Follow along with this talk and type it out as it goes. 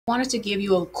Wanted to give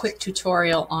you a quick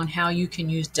tutorial on how you can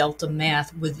use Delta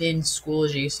Math within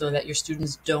Schoology so that your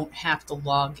students don't have to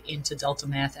log into Delta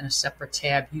Math in a separate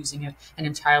tab using an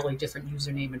entirely different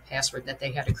username and password that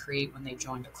they had to create when they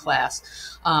joined a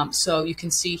class. So you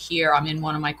can see here, I'm in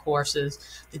one of my courses.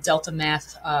 The Delta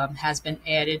Math has been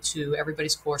added to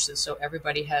everybody's courses, so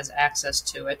everybody has access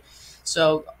to it.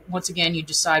 So once again, you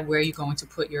decide where you're going to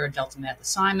put your Delta Math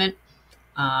assignment.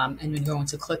 And you're going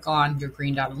to click on your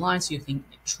green dotted line so you can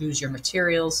choose your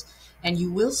materials. And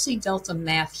you will see Delta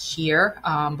Math here,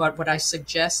 but what I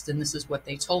suggest, and this is what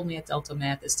they told me at Delta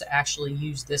Math, is to actually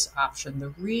use this option. The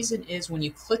reason is when you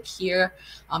click here,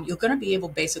 you're going to be able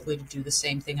basically to do the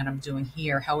same thing that I'm doing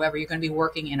here. However, you're going to be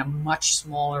working in a much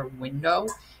smaller window.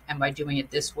 And by doing it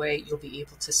this way, you'll be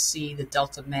able to see the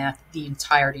Delta Math, the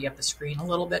entirety of the screen a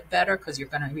little bit better because you're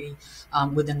going to be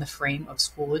within the frame of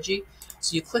Schoology.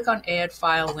 So you click on Add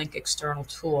File Link External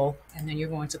Tool, and then you're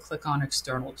going to click on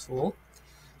External Tool.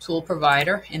 Tool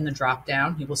Provider in the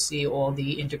drop-down, you will see all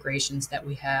the integrations that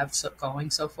we have going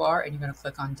so far, and you're going to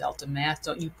click on Delta Math.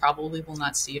 You probably will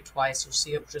not see it twice. You'll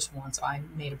see it just once. I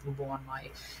made a boo-boo on my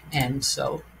end,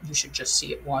 so you should just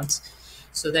see it once.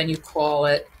 So then you call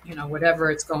it,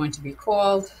 whatever it's going to be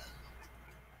called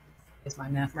is my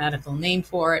mathematical name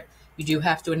for it. You do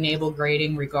have to enable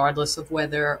grading regardless of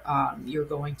whether you're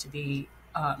going to be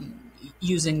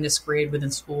using this grade within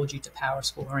Schoology to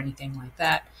PowerSchool or anything like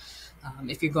that.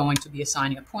 If you're going to be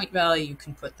assigning a point value, you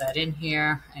can put that in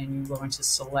here, and you're going to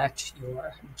select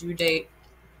your due date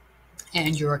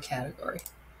and your category.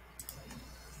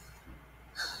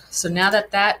 So now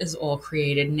that that is all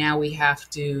created, now we have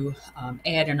to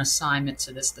add an assignment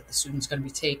to this that the student's going to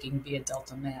be taking via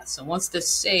Delta Math. So once this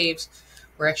saves,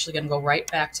 we're actually going to go right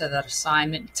back to that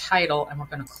assignment title, and we're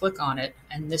going to click on it,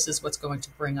 and this is what's going to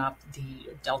bring up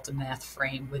the Delta Math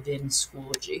frame within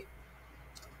Schoology.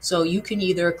 So you can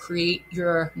either create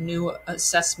your new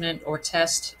assessment or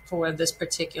test for this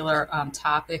particular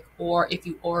topic, or if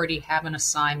you already have an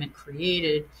assignment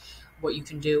created, what you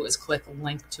can do is click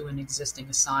link to an existing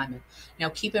assignment. Now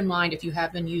keep in mind, if you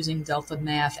have been using Delta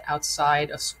Math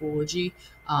outside of Schoology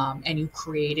and you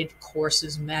created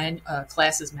classes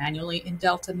manually in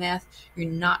Delta Math,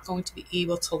 you're not going to be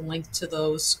able to link to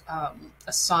those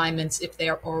assignments if they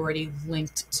are already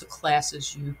linked to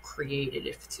classes you created,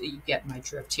 if you get my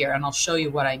drift here. And I'll show you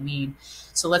what I mean.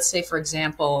 So let's say, for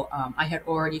example, I had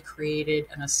already created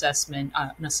an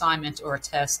assignment or a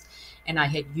test, and I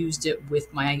had used it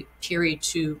with my Period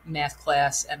 2 math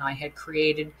class, and I had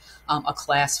created a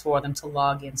class for them to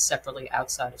log in separately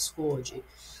outside of Schoology.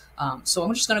 So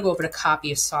I'm just going to go over to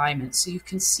copy assignment. So you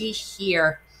can see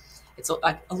here, it's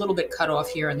a little bit cut off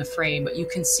here in the frame, but you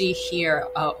can see here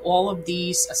all of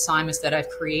these assignments that I've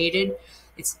created,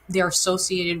 they're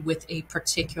associated with a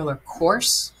particular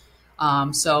course.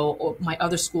 So my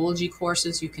other Schoology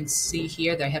courses, you can see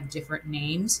here, they have different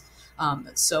names.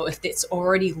 So if it's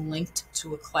already linked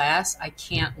to a class, I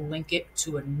can't link it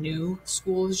to a new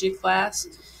Schoology class.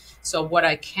 So what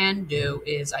I can do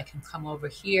is I can come over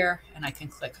here and I can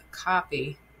click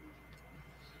copy.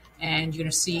 And you're going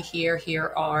to see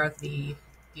here are the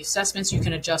assessments. You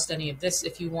can adjust any of this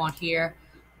if you want here.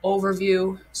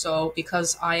 Overview. So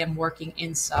because I am working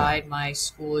inside my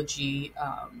Schoology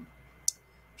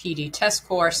PD test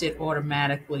course, it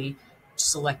automatically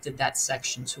selected that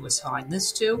section to assign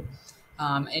this to.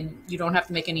 And you don't have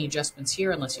to make any adjustments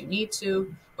here unless you need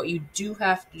to. What you do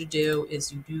have to do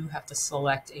is you do have to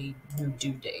select a new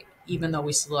due date. Even though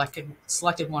we selected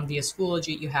one via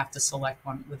Schoology, you have to select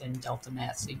one within Delta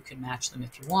Math, so you can match them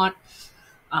if you want.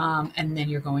 And then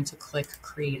you're going to click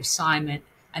Create Assignment,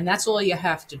 and that's all you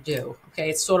have to do. Okay,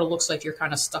 it sort of looks like you're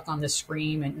kind of stuck on the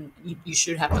screen, and you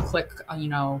should have to click,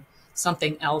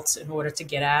 something else in order to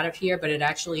get out of here, but it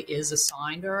actually is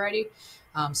assigned already.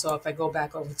 So if I go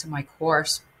back over to my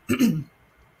course,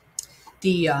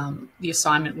 the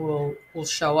assignment will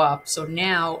show up. So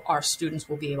now our students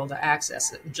will be able to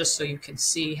access it. And just so you can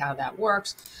see how that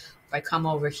works, if I come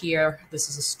over here, this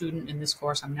is a student in this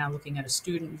course. I'm now looking at a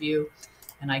student view,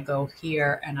 and I go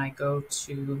here and I go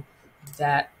to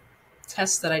that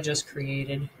test that I just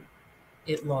created.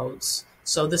 It loads.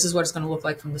 So this is what it's going to look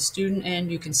like from the student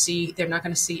end. You can see they're not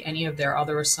going to see any of their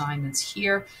other assignments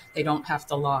here. They don't have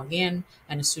to log in.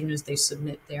 And as soon as they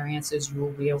submit their answers, you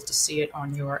will be able to see it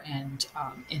on your end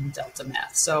in Delta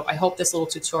Math. So I hope this little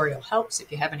tutorial helps.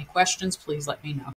 If you have any questions, please let me know.